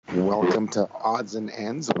Welcome to Odds and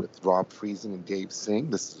Ends with Rob Friesen and Dave Singh.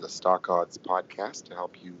 This is a Stock Odds podcast to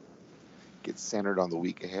help you get centered on the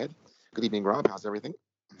week ahead. Good evening, Rob. How's everything?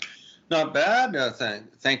 Not bad.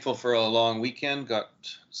 Thankful for a long weekend. Got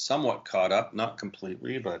somewhat caught up, not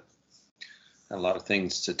completely, but a lot of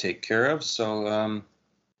things to take care of. So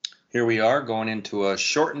here we are going into a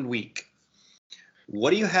shortened week.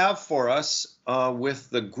 What do you have for us with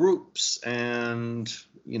the groups? And,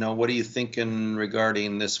 what are you thinking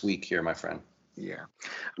regarding this week here, my friend? Yeah.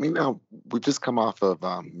 We've just come off of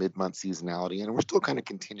mid-month seasonality, and we're still kind of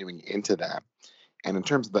continuing into that. And in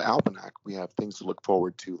terms of the almanac, we have things to look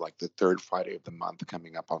forward to, like the third Friday of the month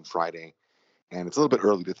coming up on Friday. And it's a little bit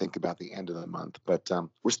early to think about the end of the month, but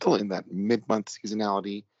we're still in that mid-month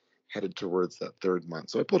seasonality, headed towards that third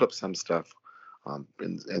month. So I pulled up some stuff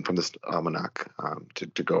and from this almanac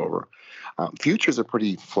to go over. Futures are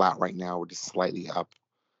pretty flat right now. We're just slightly up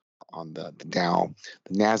on the Dow.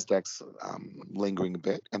 The Nasdaq's lingering a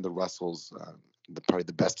bit, and the Russell's probably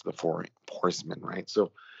the best of the four horsemen, right?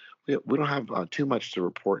 So we don't have too much to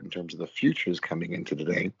report in terms of the futures coming into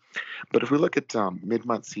today. But if we look at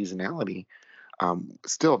mid-month seasonality,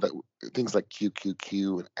 still that things like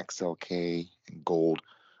QQQ and XLK and gold,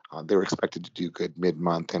 they're expected to do good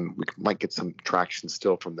mid-month, and we might get some traction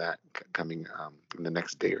still from that coming in the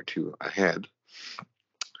next day or two ahead.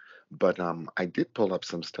 But I did pull up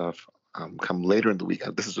some stuff come later in the week.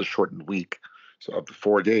 This is a shortened week, so of the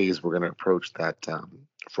 4 days, we're going to approach that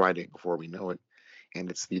Friday before we know it, and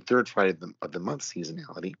it's the third Friday of the month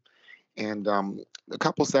seasonality. And a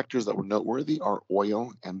couple sectors that were noteworthy are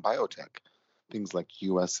oil and biotech, things like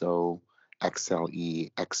USO,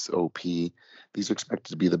 XLE, XOP. These are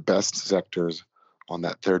expected to be the best sectors on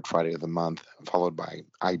that third Friday of the month, followed by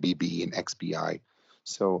IBB and XBI.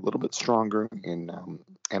 So a little bit stronger in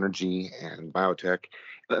energy and biotech.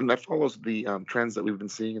 And that follows the trends that we've been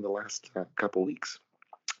seeing in the last couple weeks.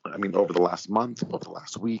 Over the last month, over the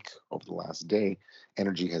last week, over the last day,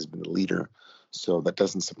 energy has been the leader. So that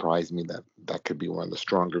doesn't surprise me that could be one of the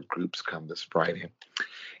stronger groups come this Friday.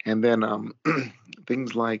 And then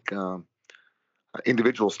things like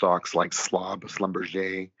individual stocks like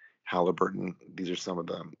Schlumberger, Halliburton. These are some of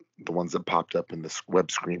the ones that popped up in this web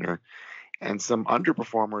screener. And some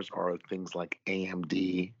underperformers are things like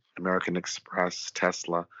AMD, American Express,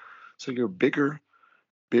 Tesla. So your bigger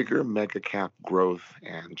mega cap growth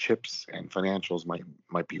and chips and financials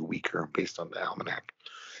might be weaker based on the almanac.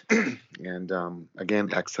 And again,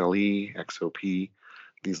 XLE, XOP,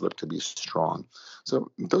 these look to be strong. So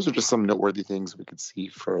those are just some noteworthy things we could see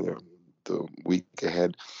further the week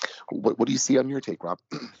ahead. What do you see on your take, Rob?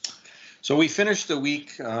 So we finished the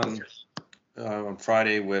week on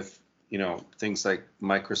Friday with things like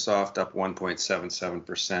Microsoft up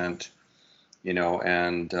 1.77%,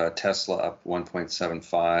 and Tesla up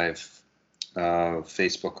 1.75%,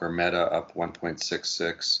 Facebook or Meta up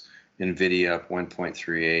 1.66%, NVIDIA up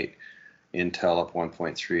 1.38%, Intel up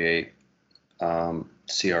 1.38%,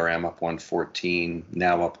 CRM up 1.14%,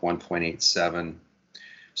 now up 1.87%.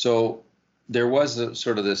 So there was a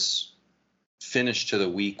sort of this finish to the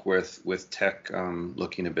week with tech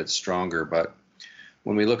looking a bit stronger, but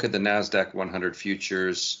when we look at the NASDAQ 100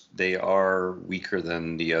 futures, they are weaker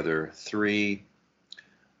than the other three.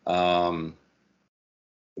 We're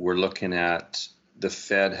looking at the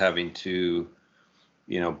Fed having to,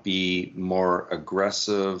 be more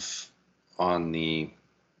aggressive on the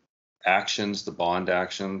actions, the bond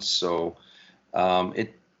actions. So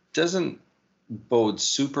it doesn't bode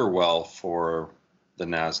super well for the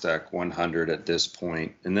NASDAQ 100 at this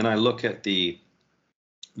point. And then I look at the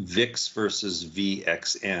VIX versus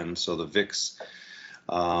VXN. So the VIX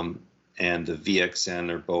and the VXN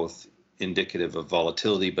are both indicative of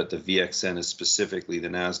volatility, but the VXN is specifically the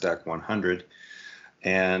NASDAQ 100.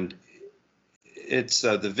 And it's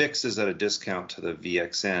the VIX is at a discount to the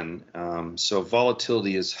VXN. So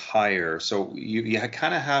volatility is higher. So you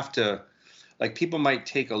kind of have to, like, people might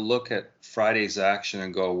take a look at Friday's action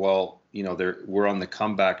and go, well, we're on the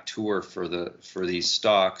comeback tour for these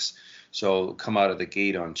stocks. So come out of the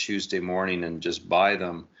gate on Tuesday morning and just buy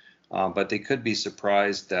them. But they could be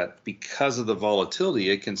surprised that because of the volatility,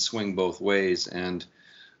 it can swing both ways. And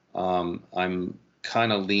I'm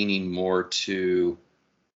kind of leaning more to,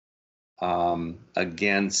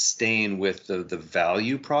 again, staying with the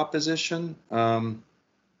value proposition, and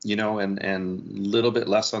a little bit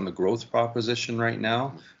less on the growth proposition right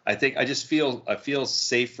now. I feel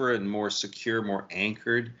safer and more secure, more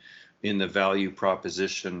anchored in the value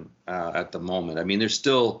proposition at the moment. There's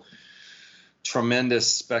still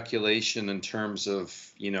tremendous speculation in terms of,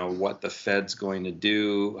 what the Fed's going to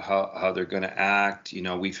do, how they're going to act.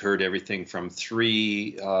 We've heard everything from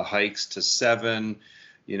 3 hikes to 7,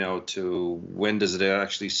 to when does it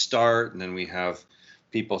actually start? And then we have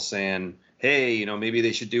people saying, hey, maybe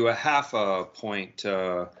they should do a half a point,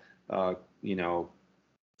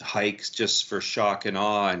 hikes just for shock and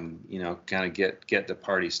awe, and kind of get the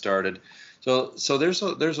party started. So there's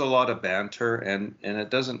a lot of banter, and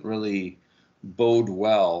it doesn't really bode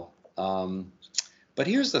well. But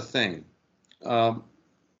here's the thing.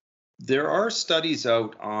 There are studies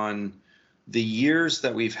out on the years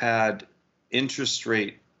that we've had interest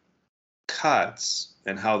rate cuts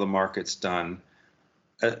and how the market's done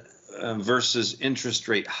versus interest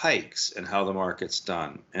rate hikes and how the market's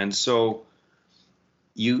done. And so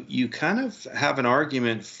you kind of have an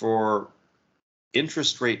argument for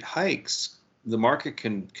interest rate hikes. The market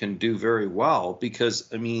can do very well because,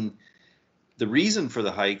 the reason for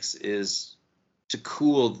the hikes is to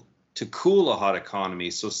cool a hot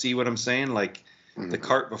economy. So see what I'm saying? Like the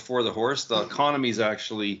cart before the horse. The economy is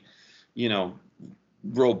actually,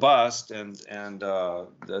 robust, and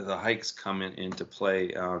the hikes come into play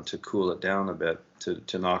to cool it down a bit,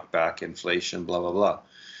 to knock back inflation, blah blah blah.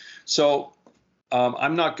 So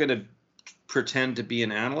I'm not going to pretend to be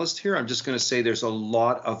an analyst here. I'm just going to say there's a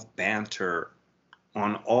lot of banter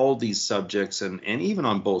on all these subjects, and even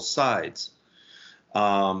on both sides.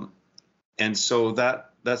 And so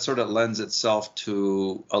that sort of lends itself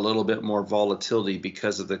to a little bit more volatility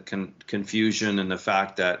because of the confusion and the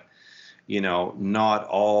fact that, not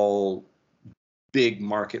all big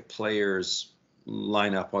market players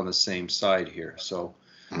line up on the same side here. So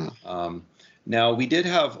now we did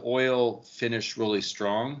have oil finish really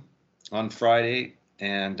strong on Friday,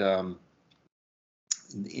 and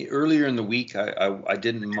earlier in the week I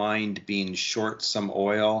didn't mind being short some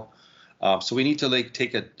oil. So we need to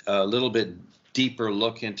take a little bit deeper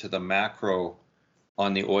look into the macro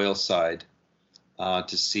on the oil side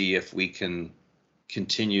to see if we can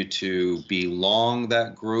continue to be long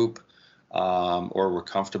that group or we're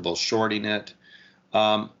comfortable shorting it.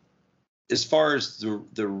 As far as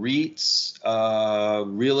the REITs,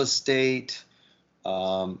 real estate,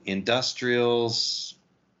 industrials,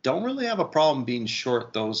 don't really have a problem being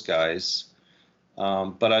short those guys.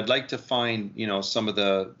 But I'd like to find, some of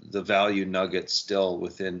the value nuggets still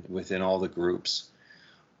within all the groups.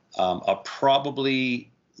 I'll probably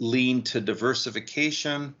lean to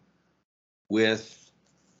diversification with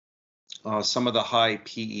some of the high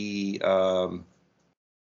PE,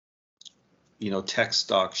 tech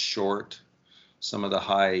stocks short, some of the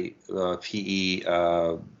high PE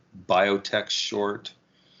biotech short.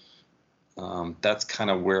 That's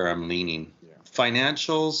kind of where I'm leaning. Yeah.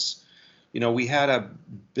 Financials, we had a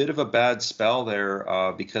bit of a bad spell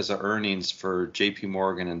there because of earnings for JP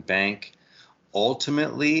Morgan and Bank.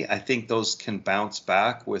 Ultimately, I think those can bounce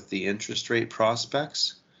back with the interest rate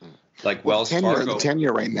prospects. Like Wells Fargo. The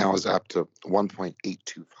 10-year right now is up to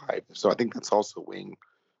 1.825. So I think that's also weighing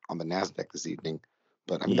on the NASDAQ this evening.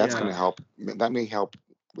 But that's going to help. That may help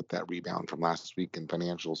with that rebound from last week in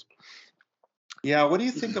financials. Yeah. What do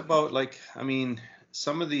you think about,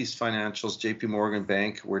 some of these financials, JP Morgan,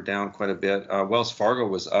 Bank, were down quite a bit. Wells Fargo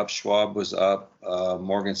was up. Schwab was up.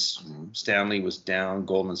 Morgan Stanley was down.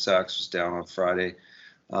 Goldman Sachs was down on Friday.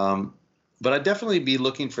 But I'd definitely be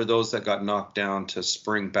looking for those that got knocked down to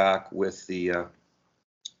spring back with the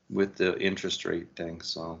interest rate thing.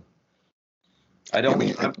 So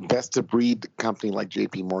best to breed company like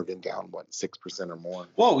JP Morgan down 6% or more.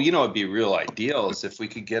 Well, it'd be real ideal is if we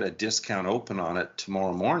could get a discount open on it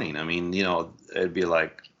tomorrow morning. It'd be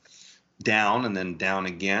like down and then down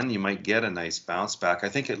again. You might get a nice bounce back. I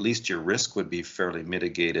think at least your risk would be fairly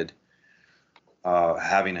mitigated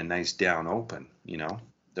having a nice down open,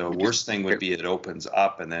 The worst thing would be it opens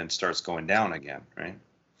up and then starts going down again, right?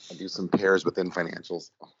 I'll do some pairs within financials.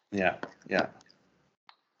 Yeah.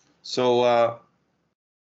 So,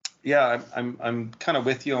 I'm kind of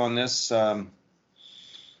with you on this. I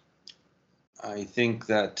think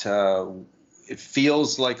that it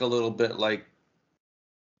feels like a little bit like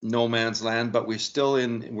no man's land, but we're still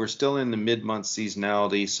in the mid-month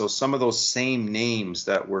seasonality. So some of those same names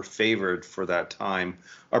that were favored for that time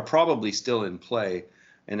are probably still in play.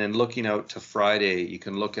 And then looking out to Friday, you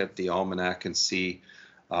can look at the almanac and see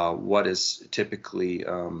what is typically,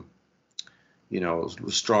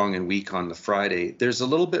 strong and weak on the Friday. There's a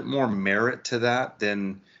little bit more merit to that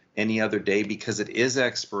than any other day because it is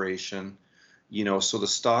expiration. So the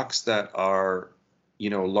stocks that are,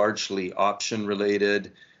 largely option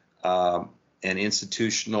related and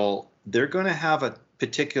institutional, they're going to have a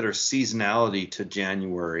particular seasonality to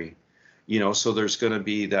January. so there's going to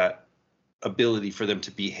be that ability for them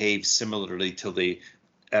to behave similarly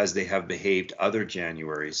as they have behaved other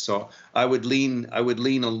Januaries. So I would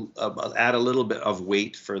add a little bit of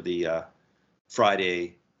weight for the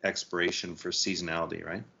Friday expiration for seasonality,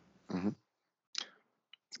 right? Mm-hmm.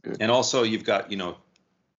 Good. And also you've got,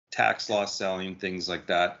 tax loss selling, things like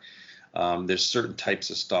that. There's certain types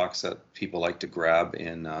of stocks that people like to grab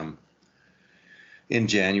in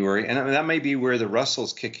January, and I mean, that may be where the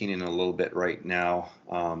Russell's kicking in a little bit right now.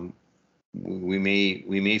 We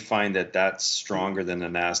may find that that's stronger than the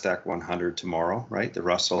NASDAQ 100 tomorrow, right? The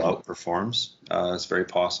Russell outperforms. It's very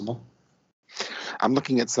possible. I'm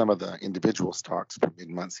looking at some of the individual stocks for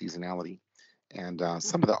mid-month seasonality, and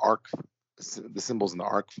some of the symbols in the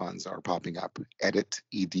ARK funds are popping up. EDIT,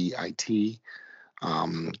 EDIT,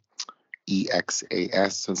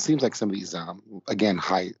 EXAS. So it seems like some of these, again,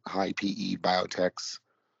 high PE biotechs,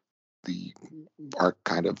 the ARK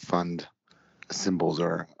kind of fund symbols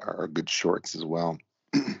are good shorts as well.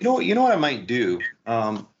 You know what I might do?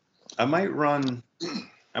 I might run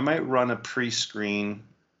a pre-screen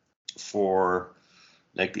for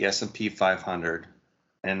like the S&P 500,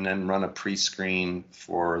 and then run a pre-screen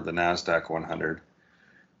for the NASDAQ 100,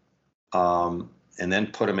 and then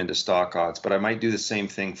put them into stock odds. But I might do the same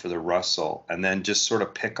thing for the Russell, and then just sort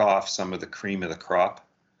of pick off some of the cream of the crop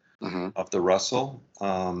of the Russell,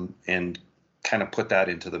 and kind of put that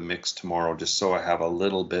into the mix tomorrow, just so I have a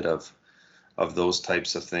little bit of those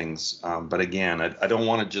types of things. But again, I don't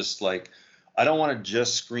want to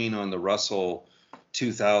just screen on the Russell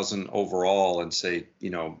 2000 overall and say,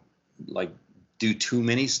 do too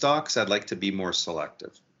many stocks. I'd like to be more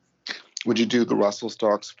selective. Would you do the Russell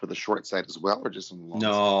stocks for the short side as well, or just on the long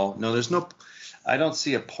side? No, I don't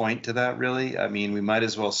see a point to that really. I mean, we might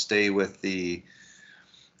as well stay with the,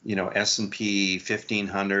 S&P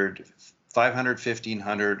 1500, 500,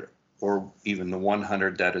 1500, or even the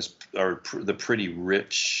 100 are the pretty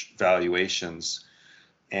rich valuations,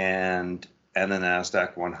 and the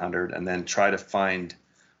NASDAQ 100, and then try to find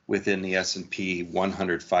within the S&P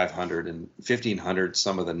 100, 500, and 1500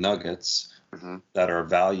 some of the nuggets that are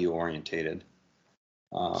value orientated,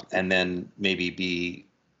 and then maybe be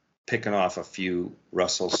picking off a few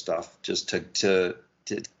Russell stuff just to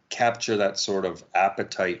capture that sort of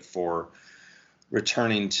appetite for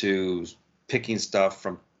returning to picking stuff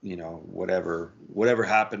from whatever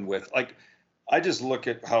happened with, like, I just look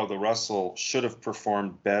at how the Russell should have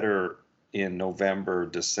performed better in November,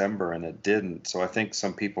 December, and it didn't. So I think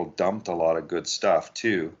some people dumped a lot of good stuff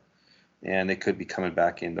too, and they could be coming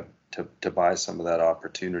back in to buy some of that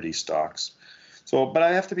opportunity stocks. So, but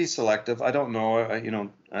I have to be selective. I don't know.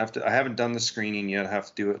 I haven't done the screening yet. I have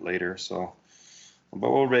to do it later. So, but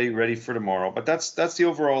we're ready for tomorrow. But that's the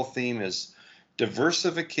overall theme: is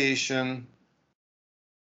diversification,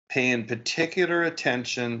 paying particular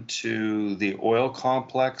attention to the oil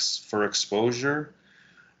complex for exposure,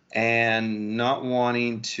 and not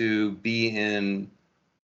wanting to be in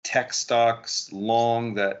tech stocks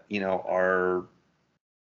long that are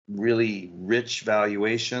really rich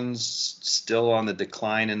valuations, still on the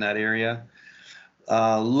decline in that area.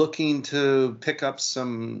 Looking to pick up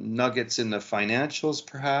some nuggets in the financials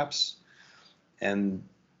perhaps, and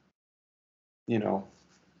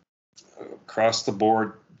across the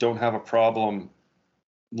board, don't have a problem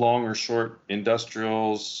long or short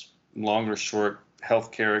industrials, long or short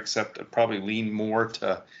healthcare, except I'd probably lean more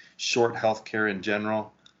to short healthcare in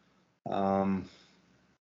general.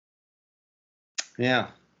 Yeah.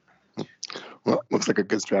 Well, looks like a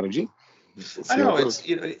good strategy. I know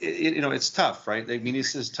it's tough, right? I mean,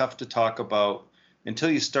 this is tough to talk about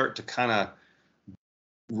until you start to kind of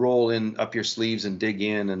roll in up your sleeves and dig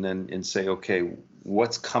in, and say, okay,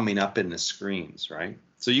 what's coming up in the screens, right?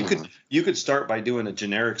 So you could start by doing a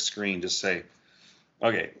generic screen, just say,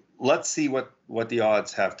 okay, let's see what the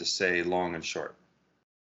odds have to say long and short.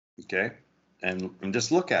 Okay, and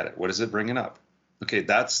just look at it. What is it bringing up? Okay,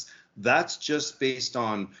 that's just based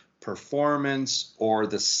on performance or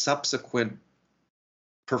the subsequent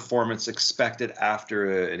performance expected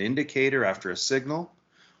after an indicator, after a signal,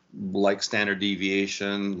 like standard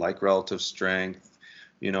deviation, like relative strength,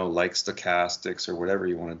 like stochastics, or whatever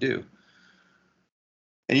you want to do.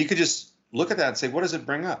 And you could just look at that and say, what does it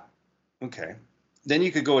bring up? Okay. Then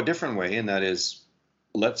you could go a different way, and that is,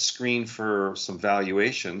 let's screen for some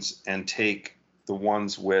valuations and take the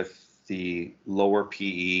ones with the lower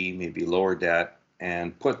PE, maybe lower debt,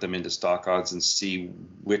 and put them into stock odds and see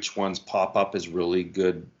which ones pop up as really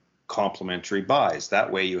good complementary buys.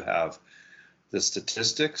 That way you have the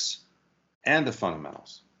statistics and the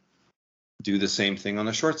fundamentals. Do the same thing on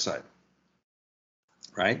the short side,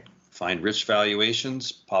 right? find rich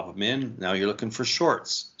valuations, pop them in. Now you're looking for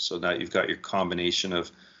shorts. So now you've got your combination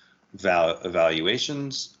of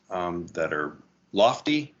evaluations that are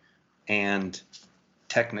lofty and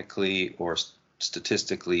technically or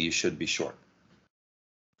statistically you should be short.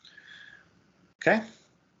 Okay.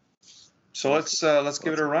 So let's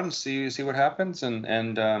give it a run, see what happens, and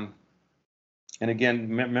again,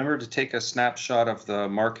 remember to take a snapshot of the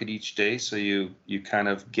market each day, so you kind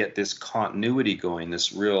of get this continuity going.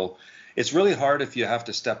 It's really hard if you have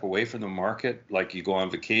to step away from the market, like you go on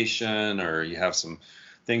vacation or you have some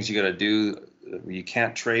things you got to do. You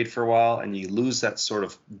can't trade for a while, and you lose that sort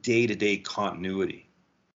of day-to-day continuity.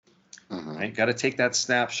 Right? Got to take that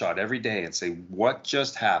snapshot every day and say, what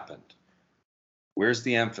just happened? Where's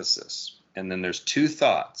the emphasis? And then there's two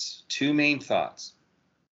main thoughts.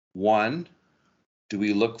 One, do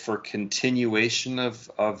we look for continuation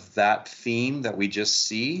of that theme that we just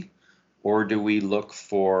see, or do we look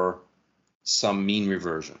for some mean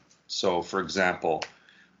reversion? So for example,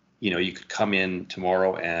 you could come in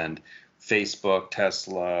tomorrow and Facebook,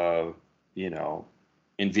 Tesla,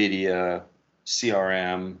 Nvidia,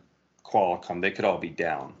 CRM, Qualcomm, they could all be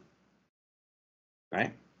down,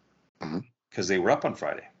 right? Because they were up on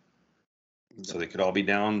Friday. So they could all be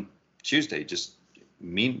down Tuesday, just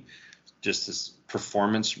this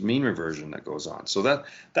performance mean reversion that goes on. So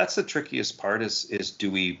that's the trickiest part is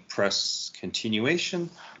do we press continuation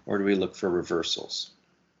or do we look for reversals?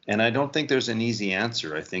 And I don't think there's an easy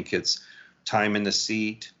answer. I think it's time in the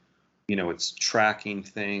seat, it's tracking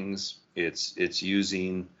things, it's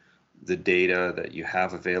using the data that you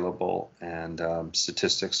have available, and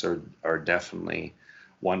statistics are definitely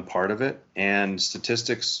one part of it. And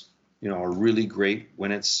statistics, are really great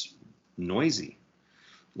when it's noisy,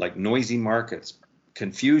 like noisy markets,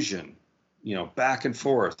 confusion, back and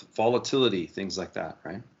forth, volatility, things like that,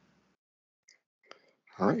 right?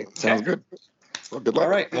 All right. Sounds good. Well, good luck. All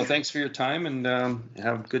right. Well, thanks for your time, and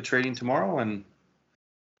have good trading tomorrow, and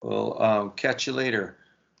we'll catch you later.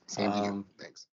 Same here. Thanks.